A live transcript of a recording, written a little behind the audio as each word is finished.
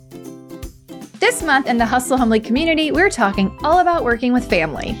This month in the Hustle Humbly community, we're talking all about working with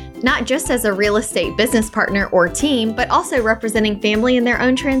family. Not just as a real estate business partner or team, but also representing family in their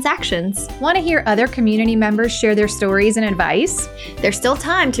own transactions. Want to hear other community members share their stories and advice? There's still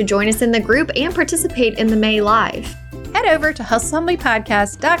time to join us in the group and participate in the May Live. Head over to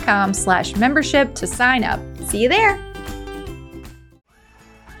hustlehumblypodcast.com/membership to sign up. See you there.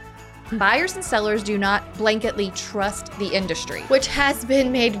 Buyers and sellers do not blanketly trust the industry. Which has been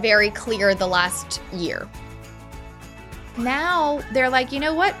made very clear the last year. Now they're like, you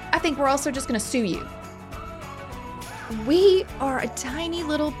know what? I think we're also just going to sue you. We are a tiny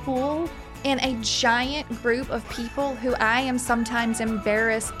little pool in a giant group of people who I am sometimes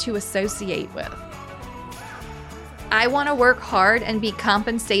embarrassed to associate with. I want to work hard and be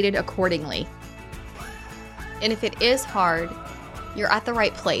compensated accordingly. And if it is hard, you're at the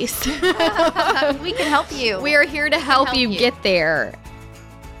right place. We can help you. We are here to help you get there.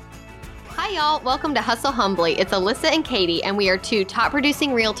 Hi, y'all. Welcome to Hustle Humbly. It's Alyssa and Katie, and we are two top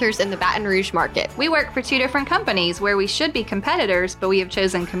producing realtors in the Baton Rouge market. We work for two different companies where we should be competitors, but we have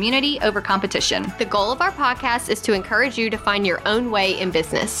chosen community over competition. The goal of our podcast is to encourage you to find your own way in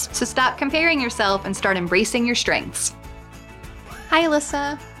business. So stop comparing yourself and start embracing your strengths. Hi,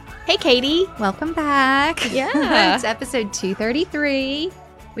 Alyssa. Hey, Katie. Welcome back. Yeah. It's episode 233.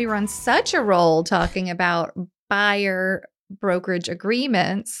 We were on such a roll talking about buyer brokerage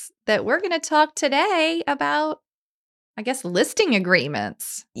agreements that we're going to talk today about, I guess, listing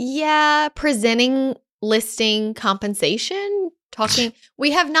agreements. Yeah, presenting listing compensation, talking.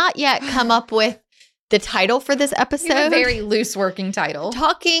 We have not yet come up with the title for this episode. We have a very loose working title.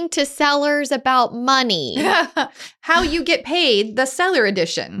 Talking to sellers about money. How you get paid, the seller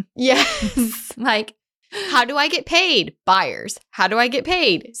edition. Yes. Like, how do I get paid? Buyers. How do I get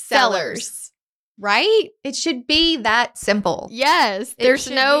paid? Sellers. Right? It should be that simple. Yes.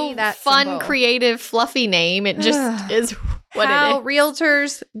 There's no fun, simple, creative, fluffy name. It just is what how it is.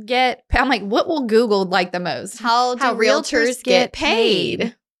 Realtors get, I'm like, what will Google like the most? How realtors get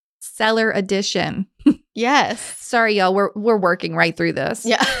paid? Seller edition. Yes. Sorry, y'all. We're working right through this.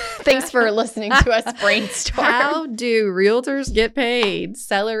 Yeah. Thanks for listening to us brainstorm. How do realtors get paid?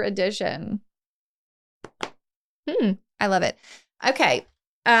 Seller edition. I love it. Okay.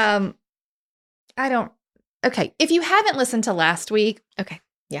 Okay. If you haven't listened to last week. Okay.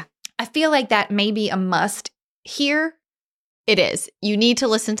 Yeah. I feel like that may be a must here. It is. You need to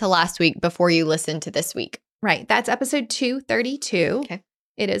listen to last week before you listen to this week. Right. That's episode 232. Okay.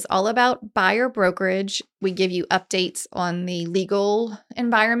 It is all about buyer brokerage. We give you updates on the legal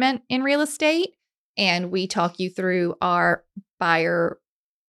environment in real estate, and we talk you through our buyer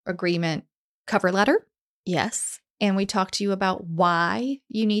agreement cover letter. Yes. And we talk to you about why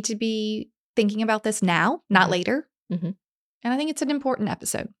you need to be thinking about this now, not later. Mm-hmm. And I think it's an important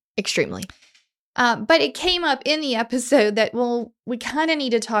episode. Extremely. But it came up in the episode that, well, we kind of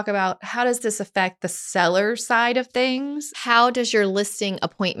need to talk about how does this affect the seller side of things? How does your listing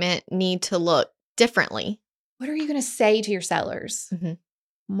appointment need to look differently? What are you going to say to your sellers? Mm-hmm.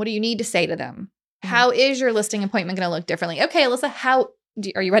 What do you need to say to them? Mm-hmm. How is your listing appointment going to look differently? Okay, Alyssa,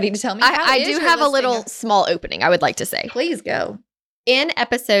 are you ready to tell me? I do have a little small opening I would like to say. Please go. In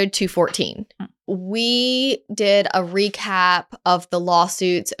episode 214, we did a recap of the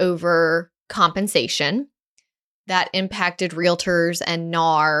lawsuits over compensation that impacted realtors and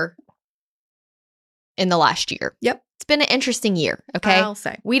NAR in the last year. Yep. It's been an interesting year, okay? I'll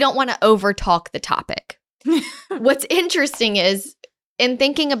say. We don't want to overtalk the topic. What's interesting is, in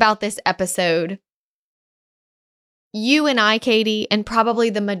thinking about this episode, you and I, Katie, and probably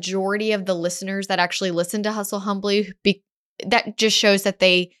the majority of the listeners that actually listen to Hustle Humbly, that just shows that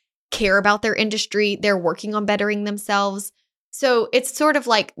they care about their industry. They're working on bettering themselves. So it's sort of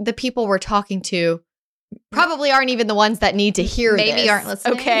like the people we're talking to probably aren't even the ones that need to hear this. Maybe aren't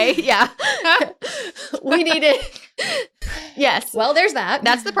listening. Okay, yeah. We need it. Yes. Well, there's that.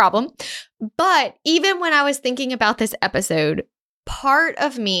 That's the problem. But even when I was thinking about this episode, part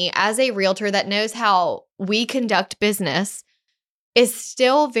of me as a realtor that knows how we conduct business is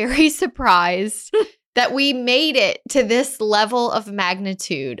still very surprised that we made it to this level of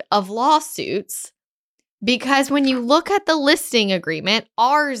magnitude of lawsuits. Because when you look at the listing agreement,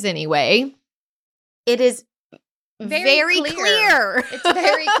 ours anyway, it is very clear. It's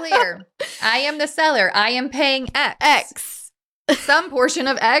very clear. I am the seller. I am paying X. Some portion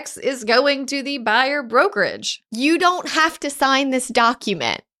of X is going to the buyer brokerage. You don't have to sign this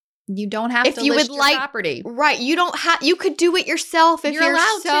document. You don't have to list your property. Right. You don't have. You could do it yourself if you're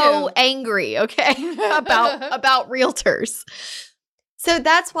so angry, okay, about realtors. So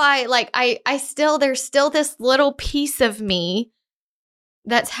that's why, like, I still, there's still this little piece of me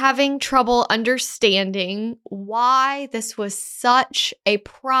that's having trouble understanding why this was such a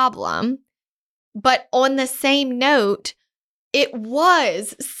problem. But on the same note, it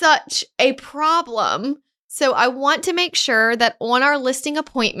was such a problem. So I want to make sure that on our listing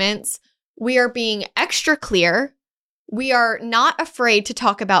appointments, we are being extra clear. We are not afraid to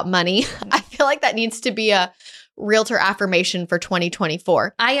talk about money. I feel like that needs to be a realtor affirmation for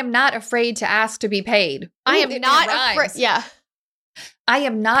 2024. I am not afraid to ask to be paid. I am not afraid. Yeah. I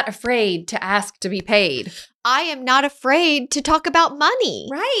am not afraid to ask to be paid. I am not afraid to talk about money.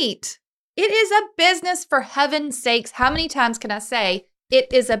 Right. It is a business, for heaven's sakes. How many times can I say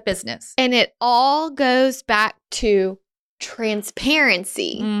it is a business? And it all goes back to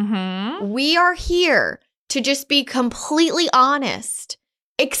transparency. Mm-hmm. We are here to just be completely honest,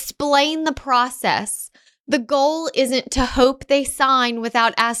 explain the process. The goal isn't to hope they sign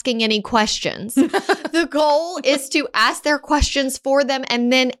without asking any questions. The goal is to ask their questions for them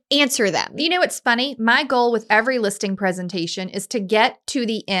and then answer them. You know what's funny? My goal with every listing presentation is to get to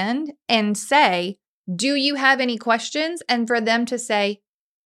the end and say, do you have any questions? And for them to say,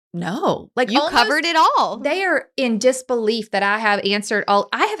 no. Like, you covered it all. They are in disbelief that I have answered all.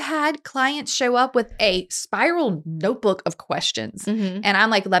 I have had clients show up with a spiral notebook of questions. Mm-hmm. And I'm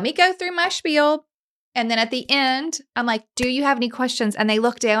like, let me go through my spiel. And then at the end, I'm like, do you have any questions? And they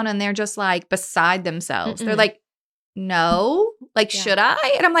look down and they're just like beside themselves. Mm-mm. They're like, no, like, should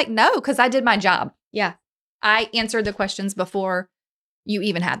I? And I'm like, no, because I did my job. Yeah. I answered the questions before you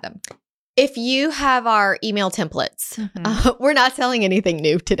even had them. If you have our email templates, we're not selling anything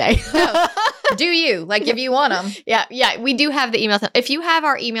new today. No. Do you? Like, if you want them. Yeah, we do have the email. If you have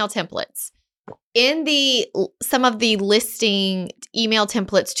our email templates, in some of the listing email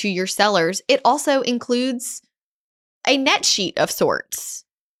templates to your sellers, it also includes a net sheet of sorts.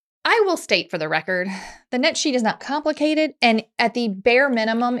 I will state for the record, the net sheet is not complicated. And at the bare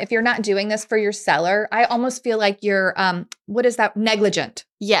minimum, if you're not doing this for your seller, I almost feel like you're, what is that? Negligent.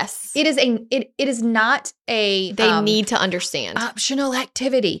 Yes. It is not a They need to understand. Optional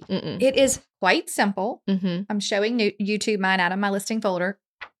activity. Mm-mm. It is quite simple. Mm-hmm. I'm showing YouTube mine out of my listing folder.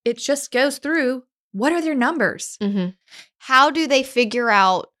 It just goes through, what are their numbers? Mm-hmm. How do they figure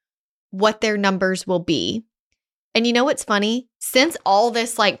out what their numbers will be? And you know what's funny? Since all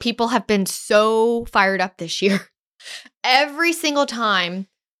this, like, people have been so fired up this year, every single time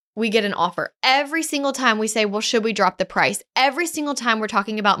we get an offer, every single time we say, well, should we drop the price? Every single time we're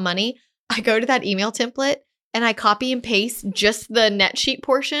talking about money, I go to that email template and I copy and paste just the net sheet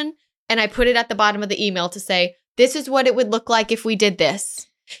portion and I put it at the bottom of the email to say, this is what it would look like if we did this.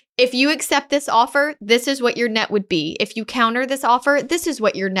 If you accept this offer, this is what your net would be. If you counter this offer, this is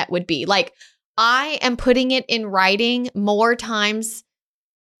what your net would be. Like, I am putting it in writing more times,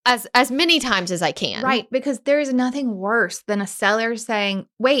 as many times as I can. Right, because there is nothing worse than a seller saying,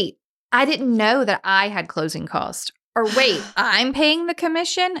 wait, I didn't know that I had closing costs. Or wait, I'm paying the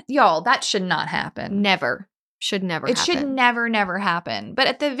commission? Y'all, that should not happen. Never. Should never It happen. should never happen. But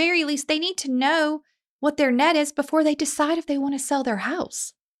at the very least, they need to know what their net is before they decide if they want to sell their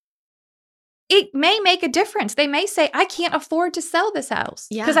house. It may make a difference. They may say, I can't afford to sell this house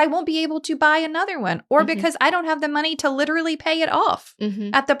because I won't be able to buy another one, or because I don't have the money to literally pay it off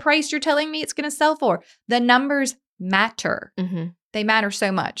at the price you're telling me it's going to sell for. The numbers matter. They matter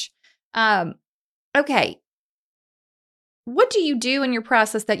so much. Okay. What do you do in your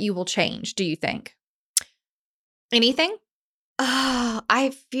process that you will change, do you think? Anything?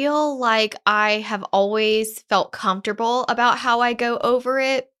 I feel like I have always felt comfortable about how I go over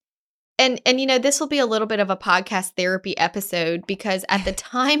it. And you know, this will be a little bit of a podcast therapy episode because at the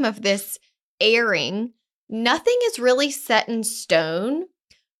time of this airing, nothing is really set in stone.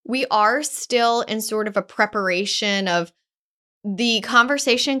 We are still in sort of a preparation of the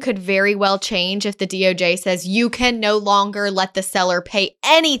conversation could very well change if the DOJ says you can no longer let the seller pay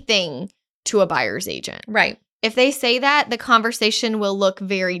anything to a buyer's agent. Right. If they say that, the conversation will look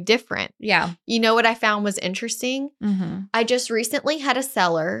very different. Yeah. You know what I found was interesting? I just recently had a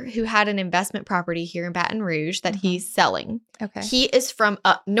seller who had an investment property here in Baton Rouge that he's selling. Okay. He is from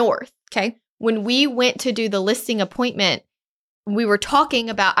up north. Okay. When we went to do the listing appointment, we were talking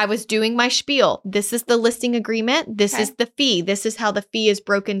about, I was doing my spiel. This is the listing agreement. This is the fee. This is how the fee is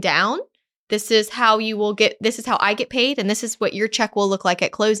broken down. This is how you will get, this is how I get paid. And this is what your check will look like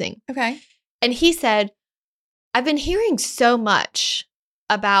at closing. Okay. And he said, I've been hearing so much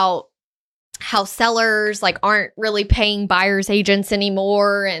about how sellers like aren't really paying buyer's agents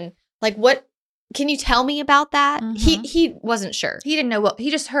anymore. And like, what can you tell me about that? He wasn't sure. He didn't know he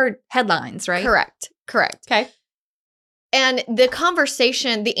just heard headlines, right? Correct. Okay. And the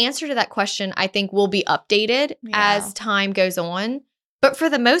conversation, the answer to that question, I think will be updated as time goes on. But for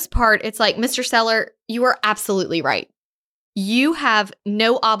the most part, it's like, Mr. Seller, you are absolutely right. You have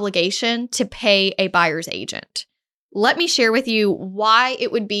no obligation to pay a buyer's agent. Let me share with you why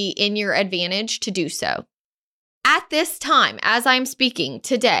it would be in your advantage to do so. At this time, as I'm speaking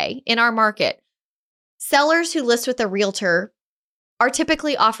today in our market, sellers who list with a realtor are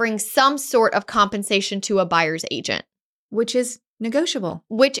typically offering some sort of compensation to a buyer's agent. Which is negotiable.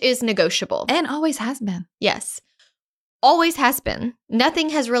 And always has been. Yes. Always has been. Nothing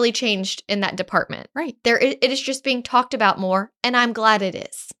has really changed in that department. Right. It is just being talked about more, and I'm glad it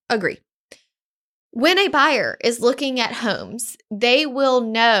is. Agree. When a buyer is looking at homes, they will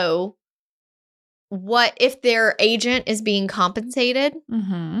know what if their agent is being compensated,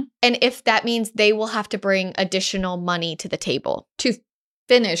 Mm-hmm. and if that means they will have to bring additional money to the table To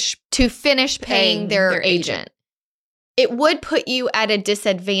finish paying their agent. It would put you at a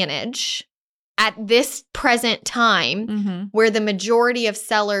disadvantage at this present time where the majority of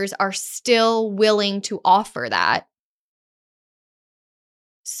sellers are still willing to offer that.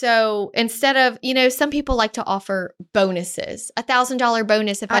 So instead of, some people like to offer bonuses, $1,000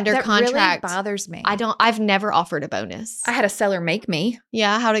 bonus if under contract. That really bothers me. I've never offered a bonus. I had a seller make me.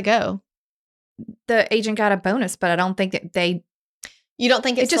 Yeah, how'd it go? The agent got a bonus, but I don't think that they. You don't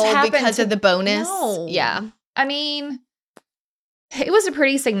think it just happened because of the bonus? No. Yeah. I mean, it was a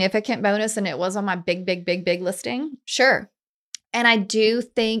pretty significant bonus, and it was on my big listing. Sure. And I do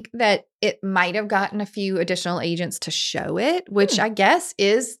think that it might have gotten a few additional agents to show it, which I guess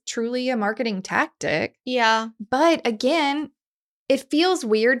is truly a marketing tactic. Yeah. But again, it feels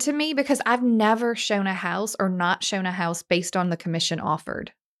weird to me because I've never shown a house or not shown a house based on the commission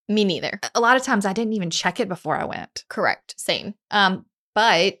offered. Me neither. A lot of times I didn't even check it before I went. Correct. Same.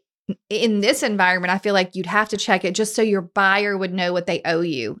 But in this environment, I feel like you'd have to check it just so your buyer would know what they owe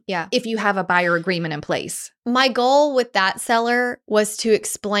you. Yeah. If you have a buyer agreement in place. My goal with that seller was to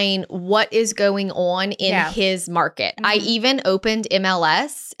explain what is going on in his market. I even opened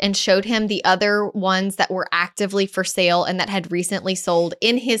MLS and showed him the other ones that were actively for sale and that had recently sold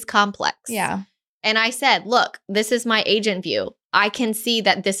in his complex. Yeah. And I said, look, this is my agent view. I can see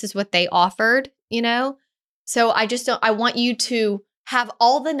that this is what they offered, So I want you to have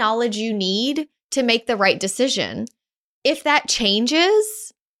all the knowledge you need to make the right decision. If that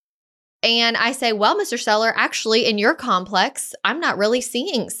changes and I say, well, Mr. Seller, actually in your complex, I'm not really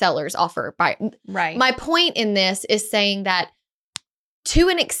seeing sellers offer buy. Right. My point in this is saying that to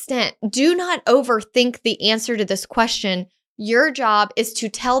an extent, do not overthink the answer to this question. Your job is to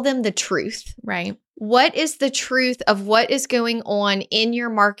tell them the truth. Right. What is the truth of what is going on in your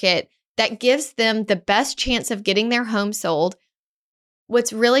market that gives them the best chance of getting their home sold?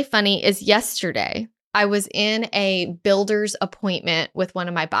 What's really funny is yesterday, I was in a builder's appointment with one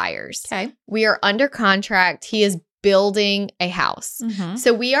of my buyers. Okay. We are under contract. He is building a house. Mm-hmm.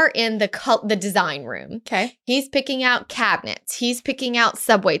 So we are in the design room. Okay. He's picking out cabinets. He's picking out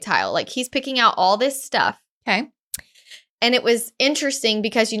subway tile. Like he's picking out all this stuff. Okay. And it was interesting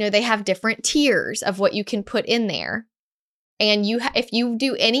because, they have different tiers of what you can put in there. And if you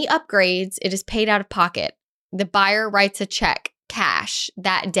do any upgrades, it is paid out of pocket. The buyer writes a check. Cash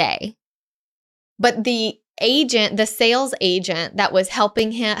that day. But the sales agent that was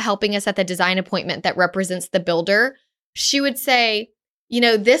helping us at the design appointment that represents the builder, she would say,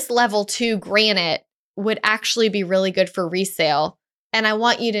 this level 2 granite would actually be really good for resale. And I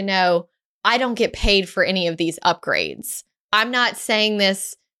want you to know, I don't get paid for any of these upgrades. I'm not saying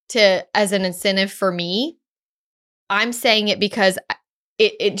this as an incentive for me. I'm saying it because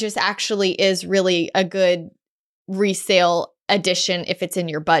it just actually is really a good resale addition if it's in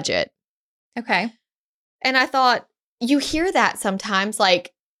your budget. Okay. And I thought, you hear that sometimes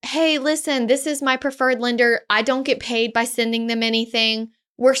like, hey, listen, this is my preferred lender. I don't get paid by sending them anything.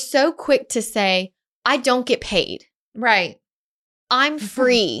 We're so quick to say, I don't get paid. Right. I'm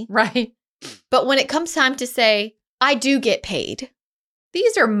free. Right. But when it comes time to say, I do get paid.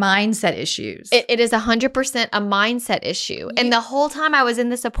 These are mindset issues. It is 100% a mindset issue. And the whole time I was in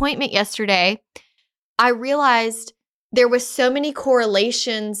this appointment yesterday, I realized there was so many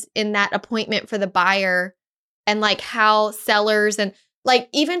correlations in that appointment for the buyer and like how sellers and like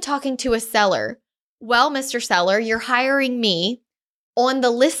even talking to a seller. Well, Mr. Seller, you're hiring me on the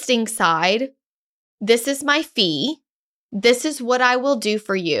listing side. This is my fee. This is what I will do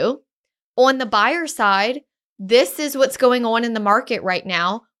for you. On the buyer side, this is what's going on in the market right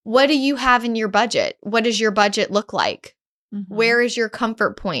now. What do you have in your budget? What does your budget look like? Mm-hmm. Where is your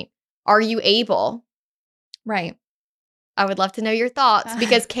comfort point? Are you able? Right. I would love to know your thoughts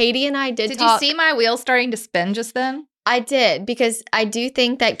because Katie and I did talk. Did you see my wheel starting to spin just then? I did, because I do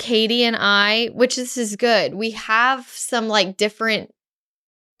think that Katie and I, which this is good, we have some like different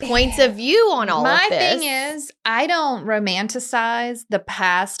points of view on all My of this. thing is, I don't romanticize the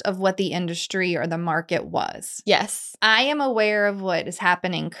past of what the industry or the market was. Yes. I am aware of what is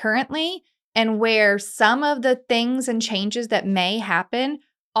happening currently and where some of the things and changes that may happen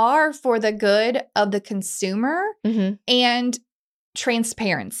are for the good of the consumer Mm-hmm. and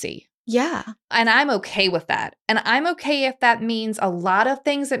transparency. Yeah. And I'm okay with that. And I'm okay if that means a lot of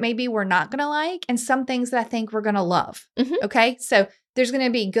things that maybe we're not going to like and some things that I think we're going to love. Mhm. Okay. So there's going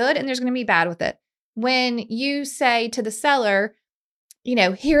to be good and there's going to be bad with it. When you say to the seller, you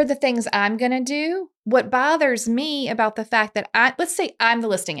know, here are the things I'm going to do. What bothers me about the fact that let's say I'm the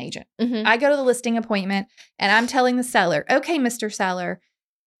listing agent. Mm-hmm. I go to the listing appointment and I'm telling the seller, okay, Mr. Seller,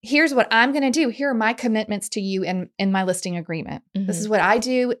 here's what I'm going to do. Here are my commitments to you in my listing agreement. This is what I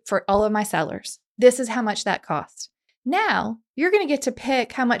do for all of my sellers. This is how much that costs. Now, you're going to get to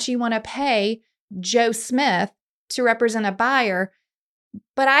pick how much you want to pay Joe Smith to represent a buyer,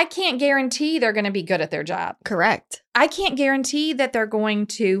 but I can't guarantee they're going to be good at their job. Correct. I can't guarantee that they're going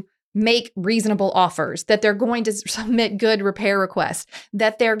to make reasonable offers, that they're going to submit good repair requests,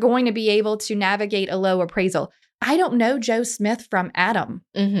 that they're going to be able to navigate a low appraisal. I don't know Joe Smith from Adam.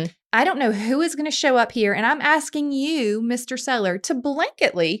 Mm-hmm. I don't know who is going to show up here. And I'm asking you, Mr. Seller, to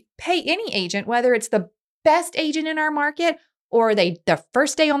blanketly pay any agent, whether it's the best agent in our market or the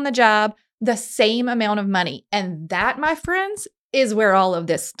first day on the job, the same amount of money. And that, my friends, is where all of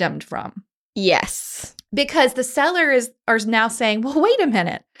this stemmed from. Yes. Because the seller are now saying, well, wait a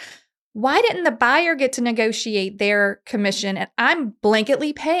minute. Why didn't the buyer get to negotiate their commission? And I'm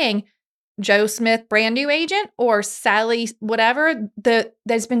blanketly paying Joe Smith, brand new agent, or Sally, whatever,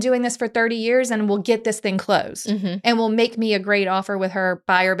 that's been doing this for 30 years and will get this thing closed and will make me a great offer with her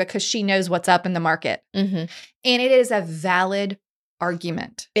buyer because she knows what's up in the market. Mm-hmm. And it is a valid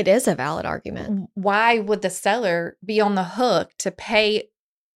argument. It is a valid argument. Why would the seller be on the hook to pay?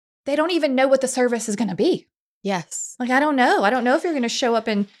 They don't even know what the service is going to be. Yes. Like, I don't know. I don't know if you're going to show up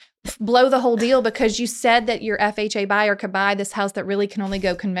and blow the whole deal because you said that your FHA buyer could buy this house that really can only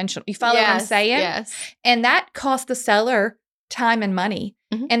go conventional. You follow what I'm saying? Yes. And that cost the seller time and money.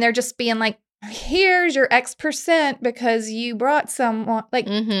 Mm-hmm. And they're just being like, here's your X% because you brought someone. Like,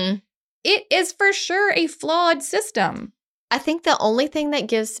 it is for sure a flawed system. I think the only thing that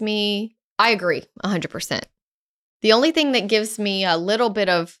gives me, I agree 100%. The only thing that gives me a little bit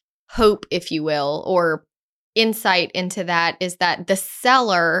of hope, if you will, or insight into that is that the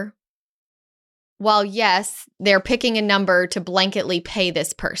seller, while yes, they're picking a number to blanketly pay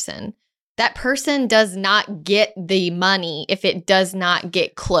this person, that person does not get the money if it does not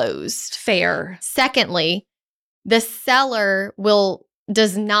get closed. Fair. Secondly, the seller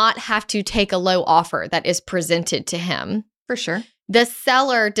does not have to take a low offer that is presented to him. For sure. The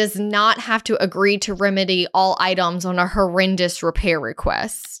seller does not have to agree to remedy all items on a horrendous repair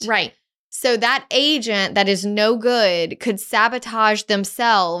request. Right. So that agent that is no good could sabotage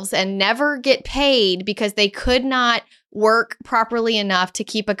themselves and never get paid because they could not work properly enough to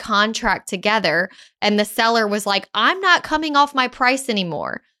keep a contract together. And the seller was like, I'm not coming off my price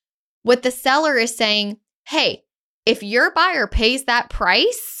anymore. What the seller is saying, hey, if your buyer pays that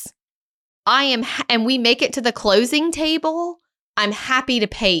price, and we make it to the closing table, I'm happy to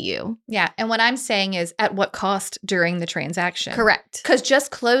pay you. Yeah. And what I'm saying is at what cost during the transaction. Correct. Because just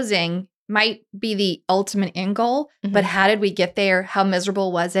closing might be the ultimate end goal, but how did we get there? How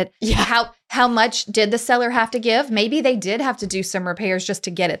miserable was it? Yeah. How much did the seller have to give? Maybe they did have to do some repairs just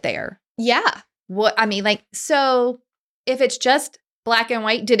to get it there. Yeah. So if it's just black and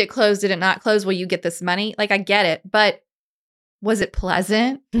white, did it close? Did it not close? Will you get this money? Like, I get it, but was it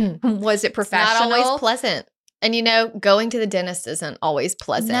pleasant? Was it professional? It's not always pleasant. And going to the dentist isn't always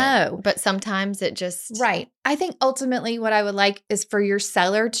pleasant. No. But sometimes it just... Right. I think ultimately what I would like is for your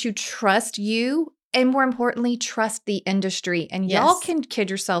seller to trust you and more importantly, trust the industry. And y'all can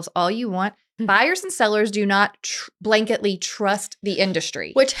kid yourselves all you want. Buyers and sellers do not blanketly trust the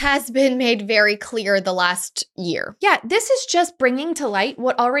industry. Which has been made very clear the last year. Yeah. This is just bringing to light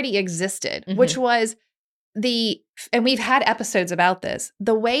what already existed, which was and we've had episodes about this,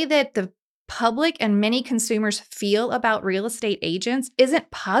 the way that the public and many consumers feel about real estate agents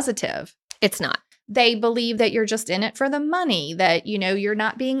isn't positive. It's not. They believe that you're just in it for the money, that, you're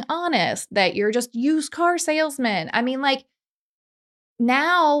not being honest, that you're just used car salesmen. I mean, like,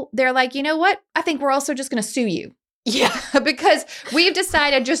 now they're like, you know what? I think we're also just going to sue you. Yeah. Because we've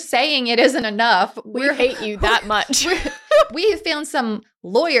decided just saying it isn't enough. We hate you that much. We have found some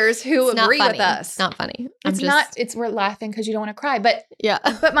lawyers who agree with us. It's not funny. We're laughing because you don't want to cry. But yeah.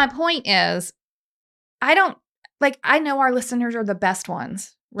 But my point is, I know our listeners are the best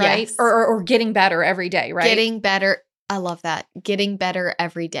ones, right? Yes. Or getting better every day, right? Getting better I love that. Getting better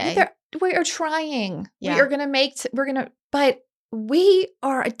every day. We are trying. Yeah. We are going to but we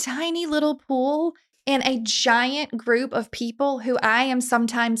are a tiny little pool in a giant group of people who I am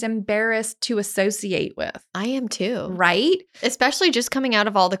sometimes embarrassed to associate with. I am too. Right? Especially just coming out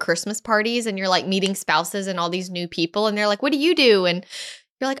of all the Christmas parties and you're like meeting spouses and all these new people and they're like, what do you do? And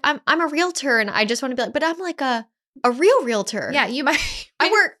you're like, I'm a realtor. And I just want to be like, but I'm like a real realtor. Yeah, you might. I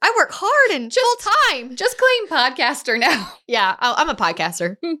work hard and full time. Just claim podcaster now. Yeah, I'm a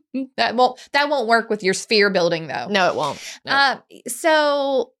podcaster. That won't work with your sphere building though. No, it won't. No. I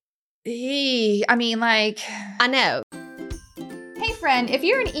know. Hey friend, if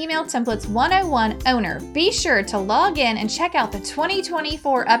you're an Email Templates 101 owner, be sure to log in and check out the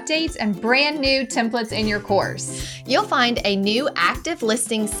 2024 updates and brand new templates in your course. You'll find a new active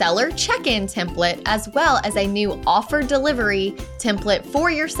listing seller check-in template as well as a new offer delivery template for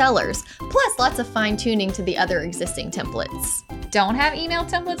your sellers, plus lots of fine-tuning to the other existing templates. Don't have Email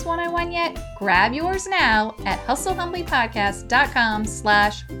Templates 101 yet? Grab yours now at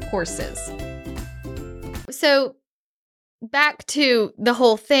hustlehumblypodcast.com/courses. So back to the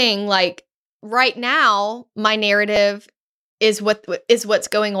whole thing, like right now, my narrative is what's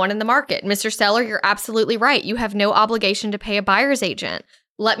going on in the market. Mr. Seller, you're absolutely right. You have no obligation to pay a buyer's agent.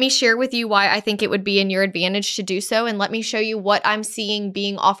 Let me share with you why I think it would be in your advantage to do so, and let me show you what I'm seeing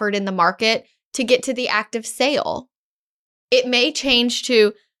being offered in the market to get to the active sale. It may change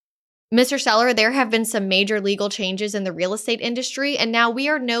to, Mr. Seller, there have been some major legal changes in the real estate industry, and now we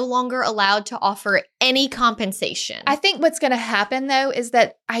are no longer allowed to offer any compensation. I think what's going to happen, though, is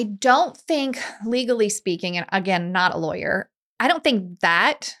that I don't think, legally speaking, and again, not a lawyer, I don't think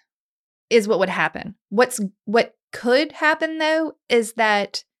that is what would happen. What could happen, though, is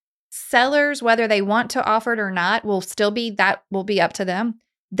that sellers, whether they want to offer it or not, will be up to them.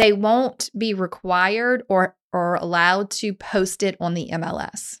 They won't be required or allowed to post it on the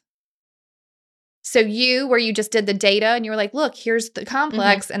MLS. So where you just did the data and you were like, look, here's the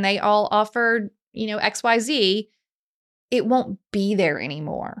complex and they all offered, XYZ, it won't be there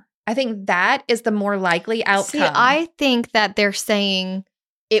anymore. I think that is the more likely outcome. See, I think that they're saying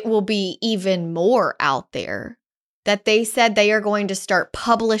it will be even more out there. That they said they are going to start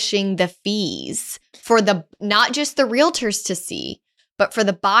publishing the fees for not just the realtors to see, but for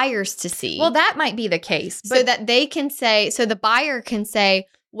the buyers to see. Well, that might be the case. So that they can say, so the buyer can say,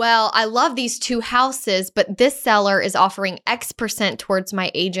 well, I love these two houses, but this seller is offering X% towards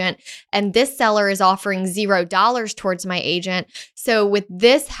my agent, and this seller is offering $0 towards my agent. So with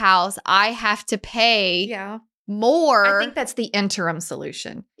this house, I have to pay more. I think that's the interim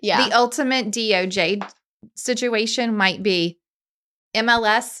solution. Yeah. The ultimate DOJ situation might be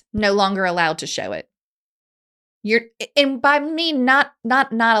MLS no longer allowed to show it. And by me not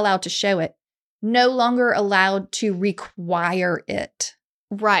allowed to show it, no longer allowed to require it.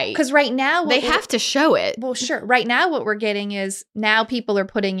 Right. Because right now they have to show it. Well, sure. Right now what we're getting is now people are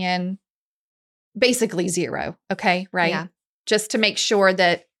putting in basically zero. Okay. Right. Yeah. Just to make sure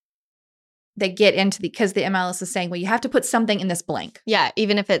that they get into because the MLS is saying, well, you have to put something in this blank. Yeah.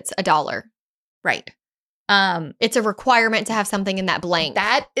 Even if it's $1. Right. It's a requirement to have something in that blank.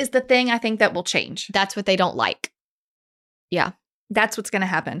 That is the thing I think that will change. That's what they don't like. Yeah. That's what's going to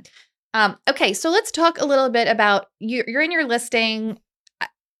happen. Okay. So let's talk a little bit about you're in your listing.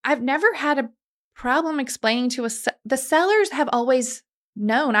 I've never had a problem explaining to the sellers have always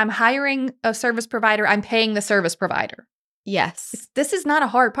known I'm hiring a service provider. I'm paying the service provider. Yes. This is not a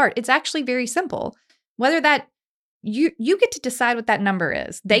hard part. It's actually very simple. Whether that you get to decide what that number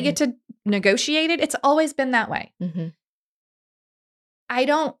is. They get to negotiate it. It's always been that way. Mm-hmm.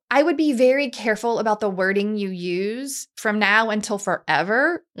 I would be very careful about the wording you use from now until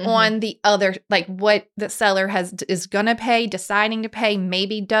forever on the other, like what the seller is going to pay, deciding to pay,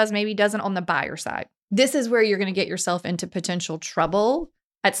 maybe does, maybe doesn't on the buyer side. This is where you're going to get yourself into potential trouble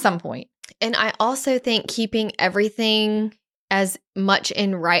at some point. And I also think keeping everything as much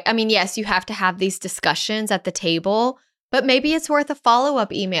in right. I mean, yes, you have to have these discussions at the table, but maybe it's worth a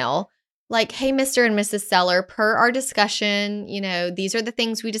follow-up email. Like, hey, Mr. and Mrs. Seller, per our discussion, these are the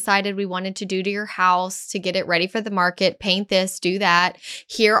things we decided we wanted to do to your house to get it ready for the market. Paint this, do that.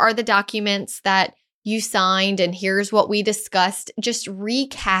 Here are the documents that you signed, and here's what we discussed. Just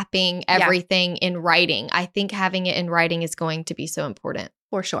recapping everything in writing. I think having it in writing is going to be so important.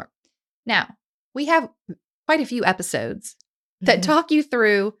 For sure. Now, we have quite a few episodes that talk you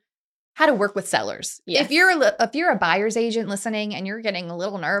through how to work with sellers. Yes. If you're a buyer's agent listening and you're getting a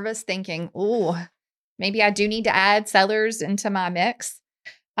little nervous thinking, oh, maybe I do need to add sellers into my mix.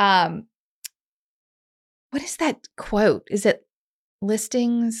 What is that quote? Is it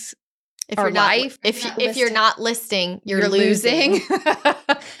listings? If our you're not, life. if you're not listing, you're losing.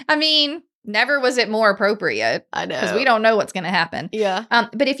 I mean, never was it more appropriate. I know. Because we don't know what's going to happen. Yeah.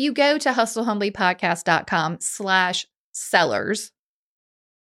 But if you go to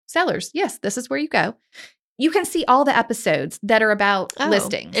hustlehumblypodcast.com/sellers, yes, this is where you go. You can see all the episodes that are about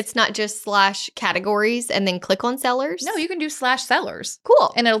listings. It's not just /categories and then click on sellers? No, you can do /sellers.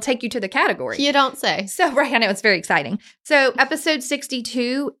 Cool. And it'll take you to the category. You don't say. So, right, I know it's very exciting. So, episode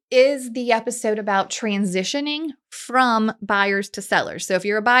 62 is the episode about transitioning from buyers to sellers. So, if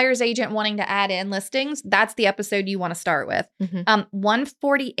you're a buyer's agent wanting to add in listings, that's the episode you want to start with.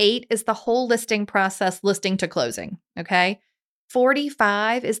 148 is the whole listing process, listing to closing. Okay.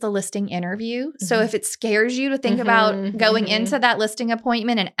 45 is the listing interview. So if it scares you to think about going into that listing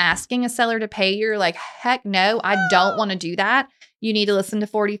appointment and asking a seller to pay, you're like, heck no, I don't want to do that. You need to listen to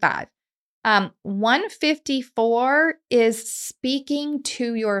 45. 154 is speaking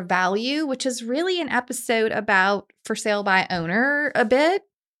to your value, which is really an episode about for sale by owner a bit.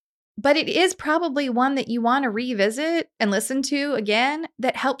 But it is probably one that you want to revisit and listen to again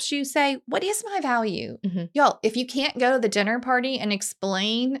that helps you say, what is my value? Y'all, if you can't go to the dinner party and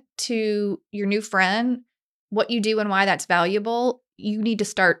explain to your new friend what you do and why that's valuable, you need to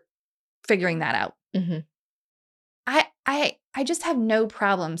start figuring that out. I just have no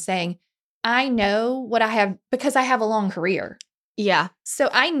problem saying, I know what I have because I have a long career. Yeah. So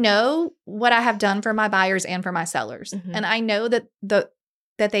I know what I have done for my buyers and for my sellers. And I know that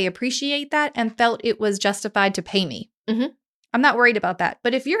that they appreciate that and felt it was justified to pay me. I'm not worried about that.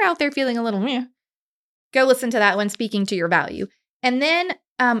 But if you're out there feeling a little meh, go listen to that one, speaking to your value. And then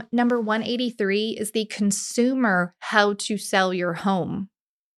number 183 is the consumer how to sell your home.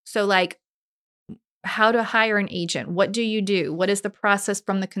 So like how to hire an agent. What do you do? What is the process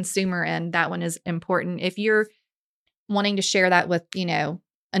from the consumer end? That one is important. If you're wanting to share that with, an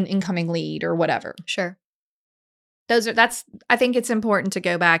incoming lead or whatever. Sure. I think it's important to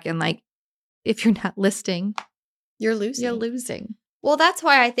go back and like, if you're not listing, you're losing. You're losing. Well, that's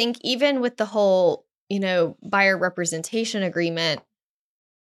why I think even with the whole, buyer representation agreement,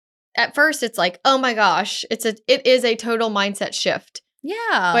 at first it's like, oh my gosh, it is a total mindset shift.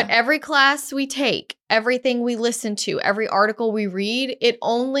 Yeah. But every class we take, everything we listen to, every article we read, it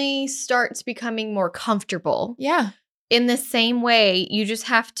only starts becoming more comfortable. Yeah. In the same way, you just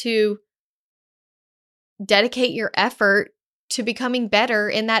have to dedicate your effort to becoming better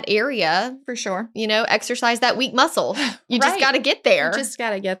in that area. For sure. Exercise that weak muscle. You just got to get there. You just got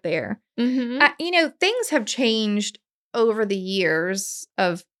to get there. Things have changed over the years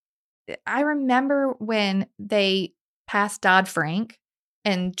I remember when they passed Dodd-Frank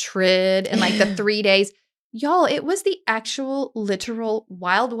and TRID and like the 3 days. Y'all, it was the actual literal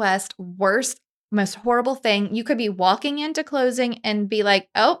Wild West, worst, most horrible thing. You could be walking into closing and be like,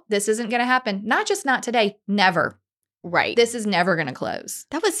 oh, this isn't going to happen. Not just not today, never. Right. This is never going to close.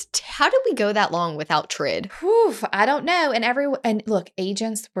 That was, how did we go that long without TRID? Whew, I don't know. And look,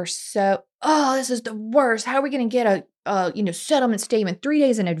 agents were so, this is the worst. How are we going to get a settlement statement 3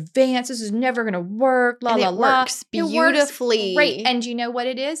 days in advance? This is never going to work. It works beautifully. Right. And you know what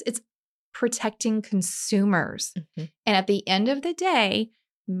it is? It's protecting consumers. And at the end of the day,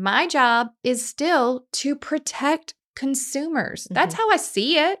 my job is still to protect consumers. That's how I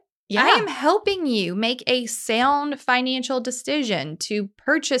see it. Yeah. I am helping you make a sound financial decision to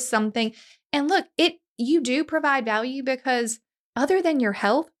purchase something. And look, you do provide value because other than your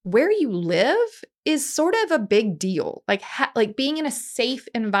health, where you live is sort of a big deal. Like being in a safe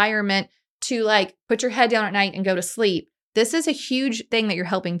environment to like put your head down at night and go to sleep. This is a huge thing that you're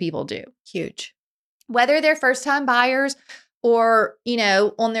helping people do. Huge. Whether they're first-time buyers or,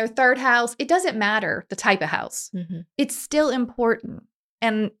 on their third house, it doesn't matter the type of house. It's still important.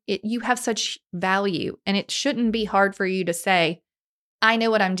 And you have such value. And it shouldn't be hard for you to say, I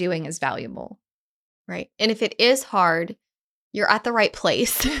know what I'm doing is valuable. Right. And if it is hard, you're at the right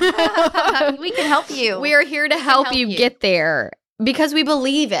place. We can help you. We are here to help you get there because we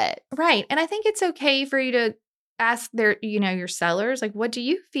believe it. Right. And I think it's okay for you to ask your sellers, like, what do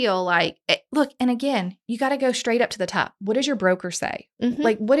you feel like? Look, and again, you got to go straight up to the top. What does your broker say?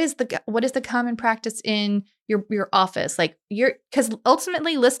 Like, what is the common practice in your office? Like because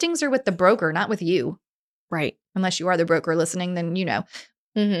ultimately listings are with the broker, not with you. Right. Unless you are the broker listening, then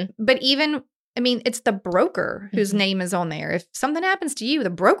But even, it's the broker whose name is on there. If something happens to you, the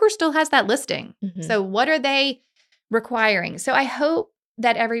broker still has that listing. So what are they requiring? So I hope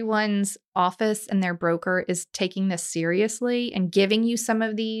that everyone's office and their broker is taking this seriously and giving you some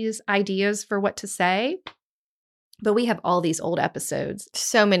of these ideas for what to say. But we have all these old episodes.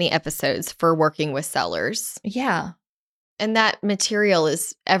 So many episodes for working with sellers. Yeah. And that material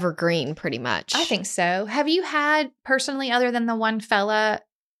is evergreen pretty much. I think so. Have you had personally, other than the one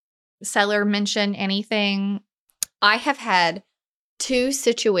seller mention anything? I have had 2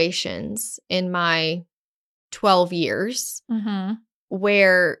 situations in my 12 years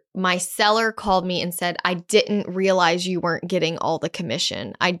where my seller called me and said, I didn't realize you weren't getting all the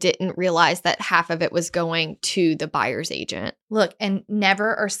commission. I didn't realize that half of it was going to the buyer's agent. Look, and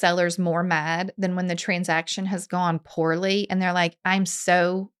never are sellers more mad than when the transaction has gone poorly and they're like, I'm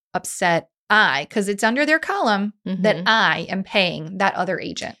so upset. Because it's under their column that I am paying that other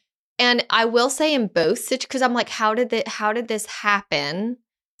agent. And I will say in both situations, because I'm like, how did this happen?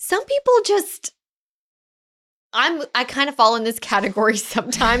 Some people just, I kind of fall in this category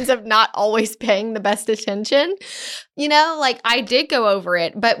sometimes of not always paying the best attention. You know, like I did go over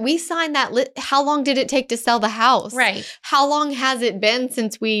it, but we signed that. How long did it take to sell the house? Right. How long has it been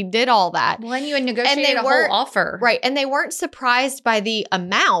since we did all that? Well, and you had negotiated a whole offer. Right. And they weren't surprised by the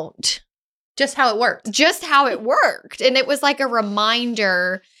amount. Just how it worked. Just how it worked. And it was like a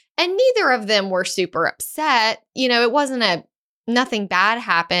reminder. And neither of them were super upset. You know, it wasn't nothing bad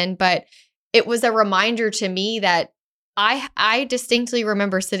happened, but it was a reminder to me that I distinctly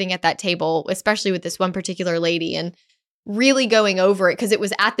remember sitting at that table, especially with this one particular lady, and really going over it because it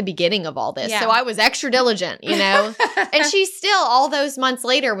was at the beginning of all this. Yeah. So I was extra diligent, you know? And she still, all those months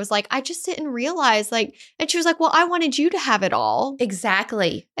later, was like, I just didn't realize, like, and she was like, well, I wanted you to have it all.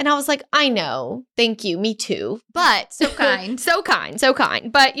 Exactly. And I was like, I know. Thank you. Me too. But so kind. So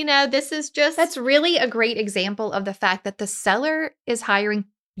kind. But, you know, this is just. That's really a great example of the fact that the seller is hiring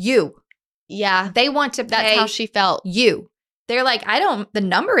you. Yeah. They want to pay. That's how she felt. You. They're like, the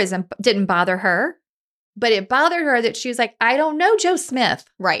number didn't bother her. But it bothered her that she was like, I don't know Joe Smith.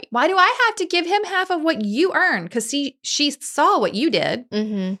 Right. Why do I have to give him half of what you earned? Because she saw what you did.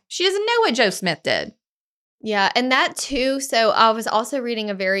 She doesn't know what Joe Smith did. Yeah. And that too. So I was also reading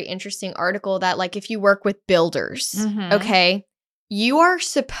a very interesting article that like if you work with builders, okay, you are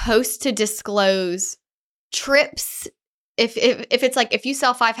supposed to disclose trips. If it's like if you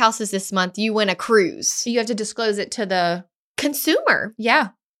sell 5 houses this month, you win a cruise. You have to disclose it to the consumer. Yeah.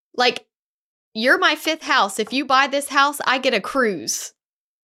 Like, you're my 5th house. If you buy this house, I get a cruise.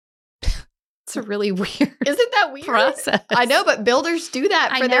 It's a really weird Isn't that weird? process. I know, but builders do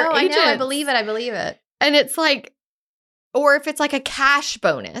that for their agents. I believe it. And it's like, or if it's like a cash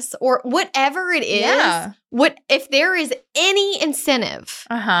bonus or whatever it is, if there is any incentive,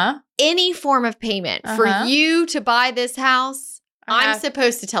 any form of payment for you to buy this house, I'm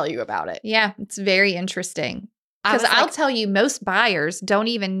supposed to tell you about it. Yeah, it's very interesting. Because I'll tell you, most buyers don't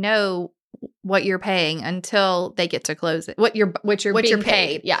even know what you're paying until they get to close it. What you're being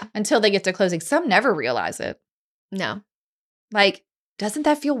paid. Yeah. Until they get to closing. Some never realize it. No. Like, doesn't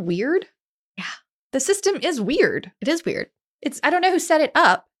that feel weird? Yeah. The system is weird. It is weird. I don't know who set it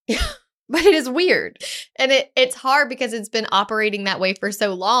up, but it is weird. And it's hard because it's been operating that way for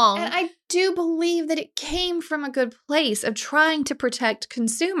so long. And I do believe that it came from a good place of trying to protect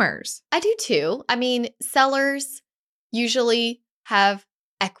consumers. I do too. I mean, sellers usually have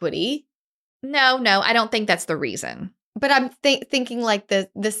equity. No, I don't think that's the reason. But I'm thinking like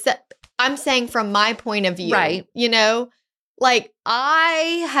I'm saying from my point of view, right? You know, like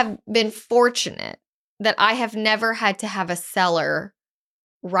I have been fortunate that I have never had to have a seller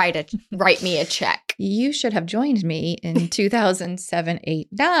write me a check. You should have joined me in 2007, 8,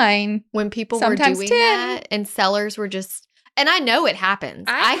 9 when people sometimes were doing 10. that and sellers were just. And I know it happens.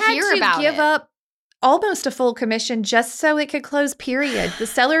 I hear about it. Give up almost a full commission just so it could close, period. The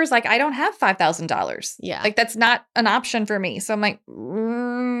seller's like, I don't have $5,000. Yeah. Like, that's not an option for me. So I'm like,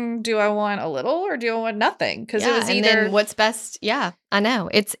 do I want a little or do I want nothing? Because it was either. And then what's best. Yeah, I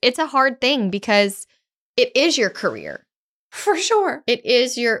know. It's a hard thing because it is your career. For sure. It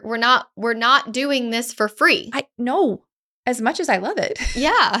is we're not doing this for free. I know. As much as I love it.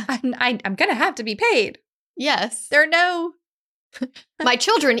 Yeah. I'm going to have to be paid. Yes. There are no. My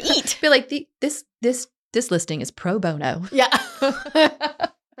children eat. Feel like this listing is pro bono. Yeah.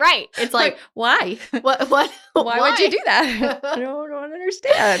 Right. It's like why? What? Why would you do that? I don't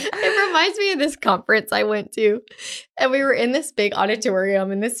understand. It reminds me of this conference I went to, and we were in this big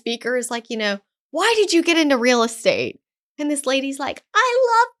auditorium, and the speaker is like, you know, why did you get into real estate? And this lady's like, I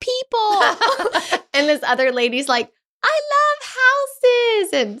love people. And this other lady's like, I love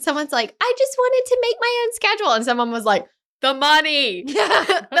houses. And someone's like, I just wanted to make my own schedule. And someone was like, the money.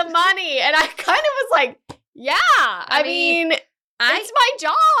 The money. And I kind of was like, yeah, I mean, it's my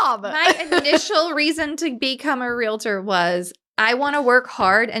job. My initial reason to become a realtor was I want to work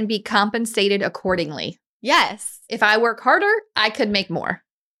hard and be compensated accordingly. Yes. If I work harder, I could make more.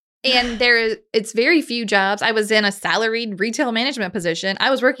 And it's very few jobs. I was in a salaried retail management position. I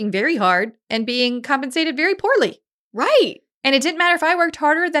was working very hard and being compensated very poorly. Right. And it didn't matter if I worked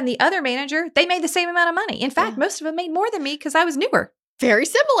harder than the other manager. They made the same amount of money. In fact, most of them made more than me because I was newer. Very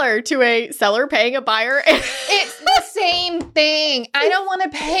similar to a seller paying a buyer. It's the same thing. I don't want to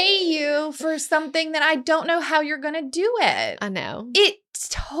pay you for something that I don't know how you're going to do it. I know. It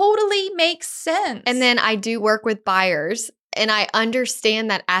totally makes sense. And then I do work with buyers, and I understand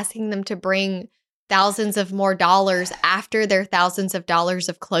that asking them to bring thousands of more dollars after their thousands of dollars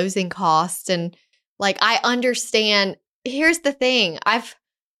of closing costs. And like, I understand. Here's the thing. I've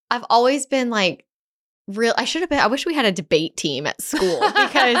always been like, I wish we had a debate team at school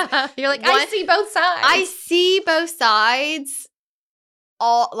because you're like, I see both sides. I see both sides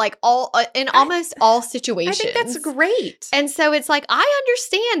in almost all situations. I think that's great. And so it's like, I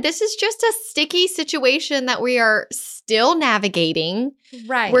understand this is just a sticky situation that we are still navigating.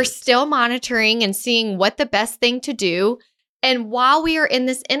 Right. We're still monitoring and seeing what the best thing to do. And while we are in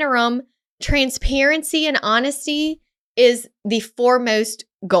this interim, transparency and honesty is the foremost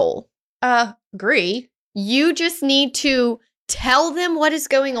goal. Agree. You just need to tell them what is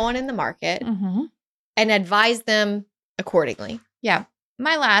going on in the market and advise them accordingly. Yeah.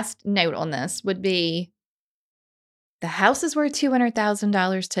 My last note on this would be the house is worth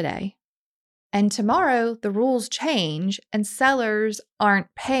 $200,000 today. And tomorrow the rules change and sellers aren't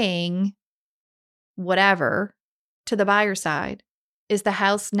paying whatever to the buyer side. Is the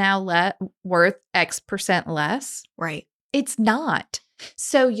house now worth X percent less? Right. It's not.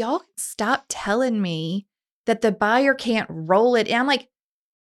 So y'all can stop telling me that the buyer can't roll it. And I'm like,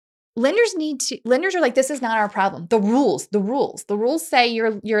 lenders are like, this is not our problem. The rules say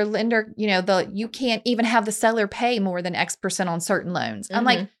your lender, you can't even have the seller pay more than X percent on certain loans. I'm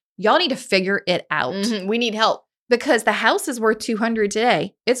like, y'all need to figure it out. We need help. Because the house is worth $200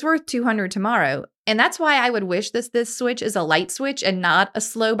 today. It's worth $200 tomorrow. And that's why I would wish this switch is a light switch and not a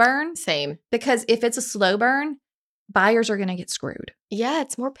slow burn. Same. Because if it's a slow burn, buyers are going to get screwed. Yeah,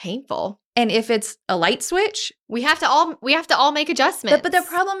 it's more painful. And if it's a light switch, we have to all make adjustments. But the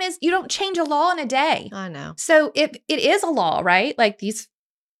problem is you don't change a law in a day. I know. So if it is a law, right? Like this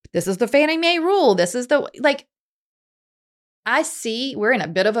is the Fannie Mae rule. This is I see we're in a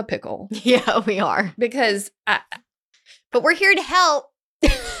bit of a pickle. Yeah, we are. Because but we're here to help.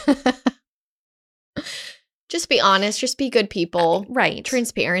 Just be honest. Just be good people. Right.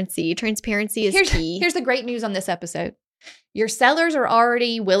 Transparency. Transparency is key. Here's the great news on this episode. Your sellers are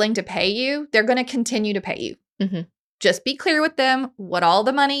already willing to pay you. They're going to continue to pay you. Just be clear with them what all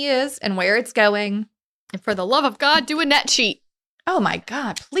the money is and where it's going. And for the love of God, do a net sheet. Oh my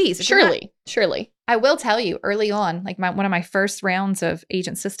God, please. Surely. I will tell you early on, like one of my first rounds of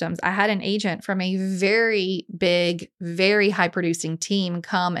agent systems, I had an agent from a very big, very high producing team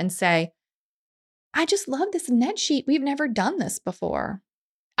come and say, I just love this net sheet. We've never done this before.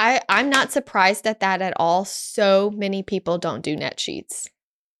 I'm not surprised at that at all. So many people don't do net sheets.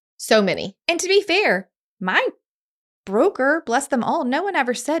 So many. And to be fair, my broker, bless them all, no one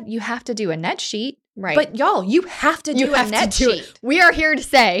ever said you have to do a net sheet. Right. But y'all, you have to do a net sheet. We are here to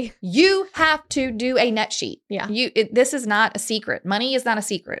say you have to do a net sheet. Yeah. This is not a secret. Money is not a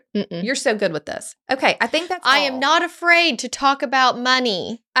secret. You're so good with this. Okay, I think that's all. I am not afraid to talk about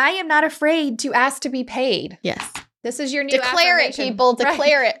money. I am not afraid to ask to be paid. Yes. This is your new Declare it, people.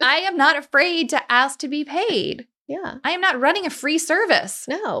 Declare it. I am not afraid to ask to be paid. Yeah. I am not running a free service.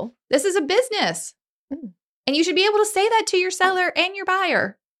 No. This is a business. And you should be able to say that to your seller and your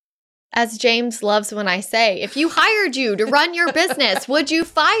buyer. As James loves when I say, if you hired you to run your business, would you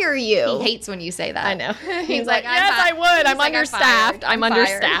fire you? He hates when you say that. I know. He's like, yes, I would. I'm understaffed. I'm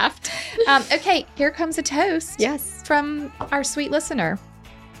understaffed. Okay, here comes a toast. Yes. From our sweet listener.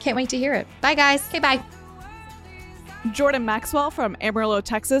 Can't wait to hear it. Bye, guys. Okay, bye. Jordan Maxwell from Amarillo,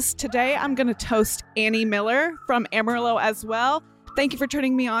 Texas. Today, I'm going to toast Annie Miller from Amarillo as well. Thank you for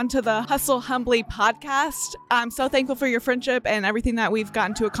turning me on to the Hustle Humbly podcast. I'm so thankful for your friendship and everything that we've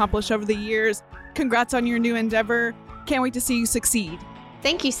gotten to accomplish over the years. Congrats on your new endeavor. Can't wait to see you succeed.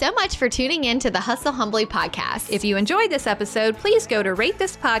 Thank you so much for tuning in to the Hustle Humbly podcast. If you enjoyed this episode, please go to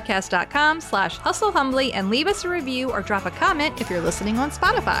ratethispodcast.com/hustlehumbly and leave us a review or drop a comment if you're listening on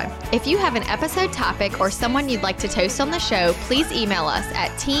Spotify. If you have an episode topic or someone you'd like to toast on the show, please email us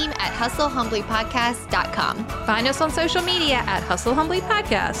at team@hustlehumblypodcast.com. Find us on social media at Hustle Humbly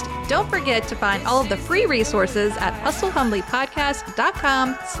Podcast. Don't forget to find all of the free resources at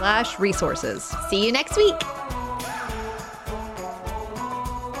hustlehumblypodcast.com/resources. See you next week.